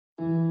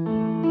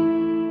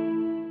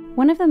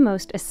One of the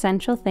most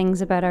essential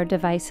things about our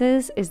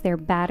devices is their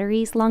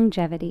battery's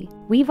longevity.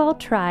 We've all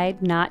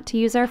tried not to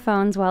use our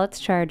phones while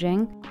it's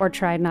charging, or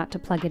tried not to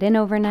plug it in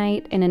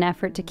overnight in an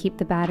effort to keep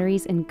the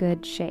batteries in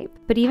good shape.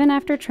 But even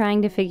after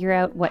trying to figure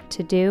out what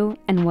to do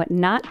and what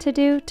not to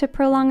do to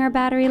prolong our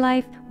battery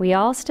life, we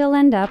all still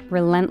end up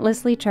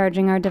relentlessly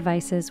charging our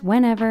devices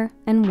whenever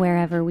and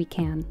wherever we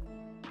can.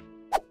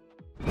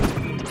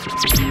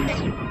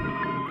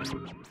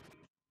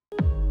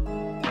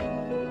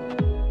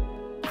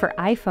 For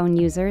iPhone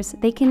users,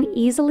 they can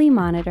easily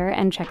monitor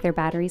and check their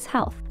battery's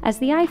health, as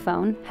the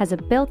iPhone has a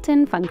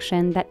built-in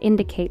function that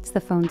indicates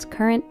the phone's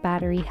current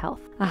battery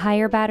health. A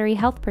higher battery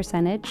health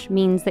percentage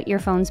means that your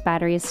phone's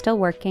battery is still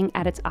working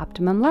at its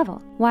optimum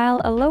level,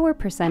 while a lower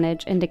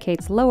percentage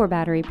indicates lower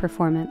battery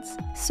performance.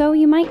 So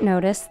you might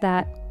notice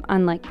that,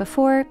 unlike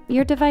before,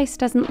 your device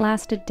doesn't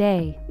last a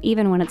day,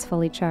 even when it's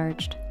fully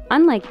charged.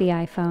 Unlike the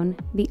iPhone,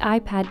 the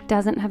iPad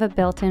doesn't have a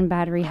built-in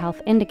battery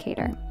health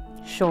indicator.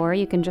 Sure,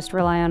 you can just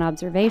rely on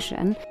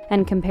observation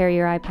and compare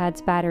your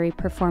iPad's battery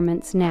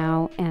performance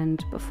now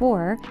and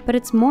before, but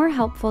it's more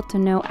helpful to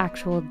know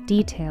actual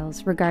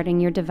details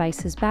regarding your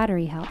device's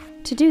battery health.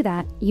 To do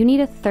that, you need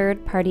a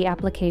third-party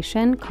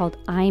application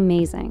called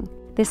iMazing.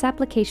 This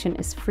application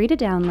is free to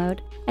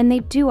download, and they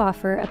do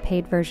offer a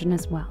paid version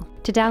as well.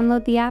 To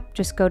download the app,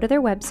 just go to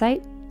their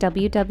website,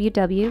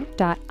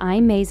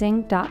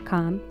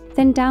 www.imazing.com,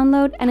 then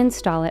download and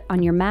install it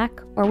on your Mac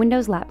or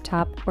Windows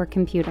laptop or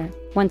computer.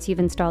 Once you've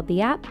installed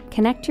the app,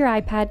 connect your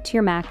iPad to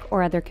your Mac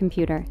or other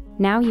computer.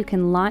 Now you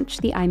can launch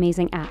the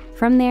iMazing app.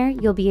 From there,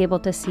 you'll be able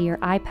to see your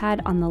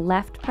iPad on the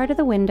left part of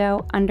the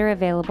window under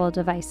Available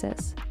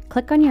Devices.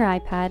 Click on your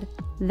iPad,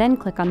 then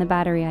click on the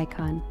battery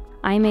icon.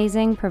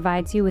 iMazing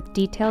provides you with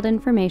detailed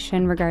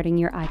information regarding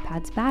your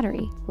iPad's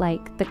battery,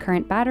 like the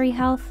current battery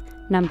health,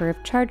 number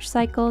of charge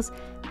cycles,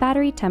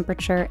 battery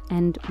temperature,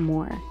 and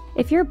more.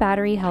 If your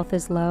battery health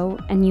is low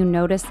and you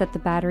notice that the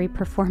battery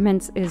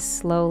performance is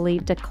slowly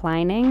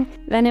declining,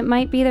 then it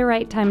might be the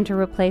right time to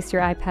replace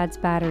your iPad's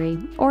battery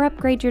or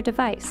upgrade your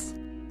device.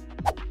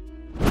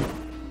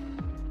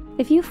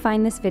 If you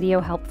find this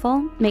video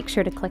helpful, make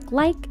sure to click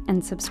like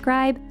and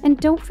subscribe, and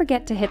don't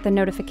forget to hit the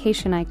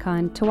notification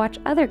icon to watch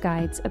other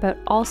guides about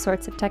all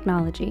sorts of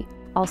technology.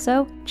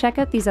 Also, check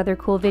out these other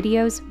cool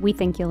videos we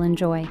think you'll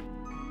enjoy.